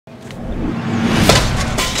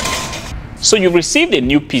So you received a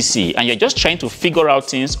new PC and you're just trying to figure out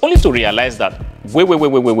things only to realize that,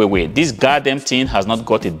 wait, this goddamn thing has not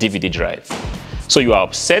got a DVD drive. So you are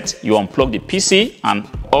upset, you unplug the PC and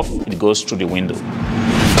off it goes through the window.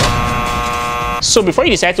 So before you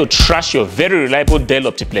decide to trash your very reliable Dell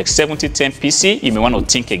Optiplex 7010 PC, you may want to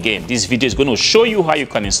think again. This video is going to show you how you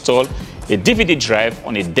can install a DVD drive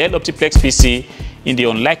on a Dell Optiplex PC in the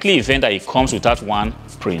unlikely event that it comes without one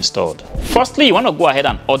pre-installed. Firstly, you want to go ahead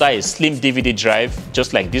and order a slim DVD drive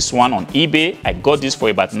just like this one on eBay. I got this for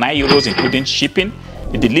about €9 including shipping.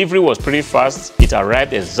 The delivery was pretty fast. It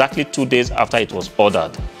arrived exactly 2 days after it was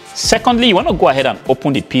ordered. Secondly, you want to go ahead and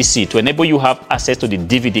open the PC to enable you have access to the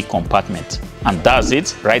DVD compartment. And that's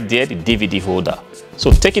it, right there, the DVD holder.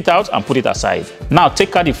 So take it out and put it aside. Now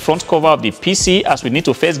take out the front cover of the PC, as we need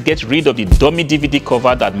to first get rid of the dummy DVD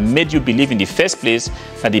cover that made you believe in the first place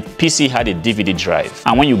that the PC had a DVD drive.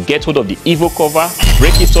 And when you get hold of the evil cover,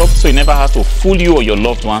 break it up so it never has to fool you or your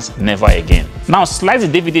loved ones, never again. Now slide the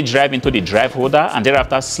DVD drive into the drive holder and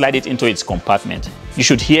thereafter slide it into its compartment. You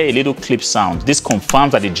should hear a little clip sound. This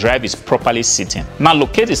confirms that the drive is properly sitting. Now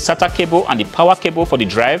locate the SATA cable and the power cable for the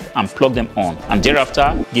drive and plug them on, and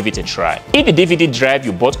thereafter give it a try. If the DVD drive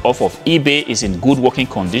you bought off of eBay is in good working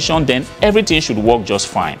condition, then everything should work just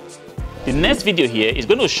fine. The next video here is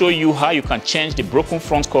going to show you how you can change the broken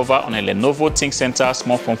front cover on a Lenovo ThinkCentre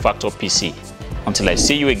small form factor PC. Until I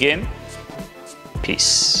see you again,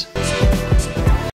 peace.